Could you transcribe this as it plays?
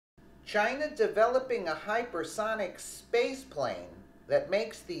China developing a hypersonic space plane that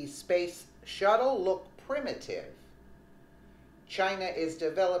makes the space shuttle look primitive. China is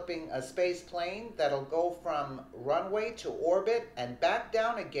developing a space plane that'll go from runway to orbit and back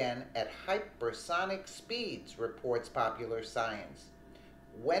down again at hypersonic speeds, reports Popular Science.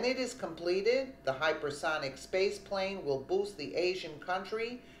 When it is completed, the hypersonic space plane will boost the Asian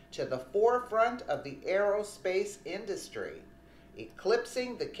country to the forefront of the aerospace industry,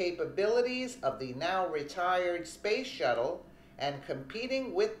 eclipsing the capabilities of the now retired space shuttle and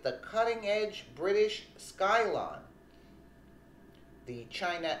competing with the cutting-edge British Skylon. The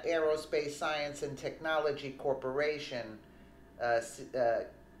China Aerospace Science and Technology Corporation, CATSC,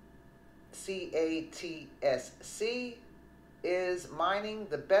 is mining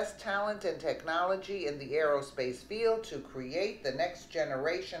the best talent and technology in the aerospace field to create the next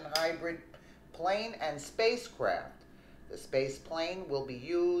generation hybrid plane and spacecraft. The space plane will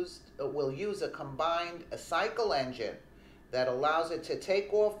use a combined cycle engine that allows it to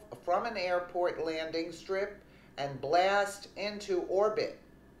take off from an airport landing strip and blast into orbit.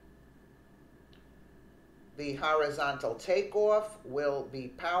 The horizontal takeoff will be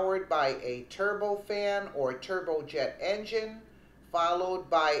powered by a turbofan or turbojet engine, followed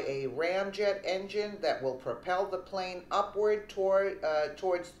by a ramjet engine that will propel the plane upward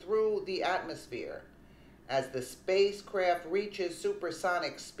towards through the atmosphere. As the spacecraft reaches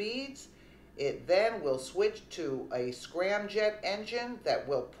supersonic speeds, it then will switch to a scramjet engine that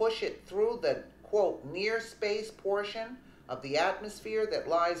will push it through the, quote, near space portion of the atmosphere that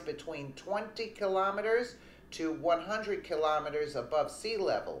lies between 20 kilometers to 100 kilometers above sea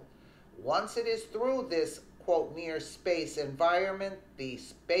level. Once it is through this, quote, near space environment, the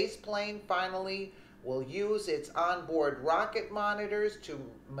space plane finally will use its onboard rocket monitors to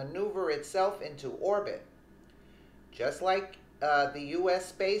maneuver itself into orbit. Just like the U.S.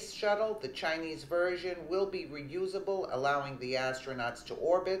 space shuttle, the Chinese version will be reusable, allowing the astronauts to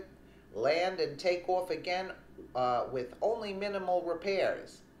orbit, land, and take off again with only minimal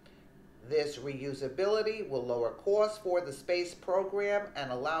repairs. This reusability will lower costs for the space program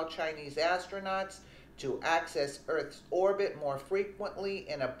and allow Chinese astronauts to access Earth's orbit more frequently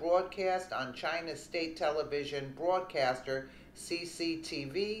in a broadcast on China's state television broadcaster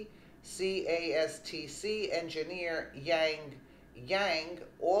CCTV. CASTC engineer Yang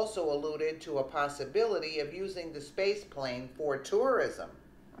also alluded to a possibility of using the space plane for tourism.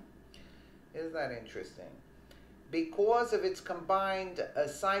 Isn't that interesting? Because of its combined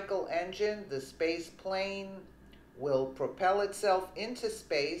cycle engine, the space plane will propel itself into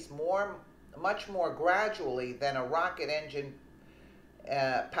space much more gradually than a rocket engine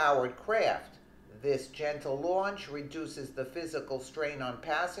powered craft. This gentle launch reduces the physical strain on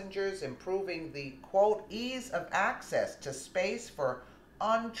passengers, improving the, quote, ease of access to space for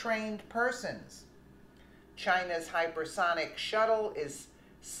untrained persons. China's hypersonic shuttle is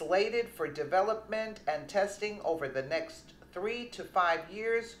slated for development and testing over the next 3 to 5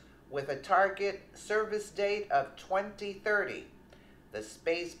 years with a target service date of 2030. The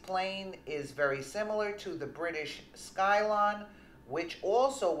space plane is very similar to the British Skylon, which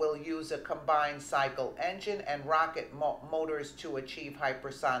also will use a combined cycle engine and rocket motors to achieve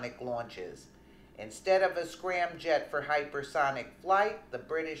hypersonic launches. Instead of a scramjet for hypersonic flight, the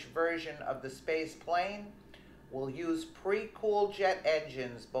British version of the space plane will use pre-cooled jet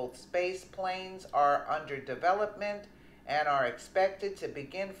engines. Both space planes are under development and are expected to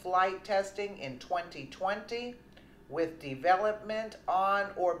begin flight testing in 2020, with development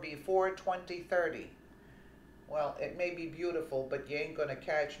on or before 2030. Well, it may be beautiful, but you ain't gonna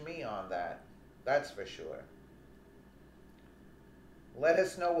catch me on that. That's for sure. Let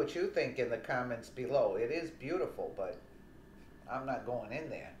us know what you think in the comments below. It is beautiful, but I'm not going in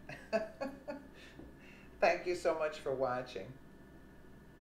there. Thank you so much for watching.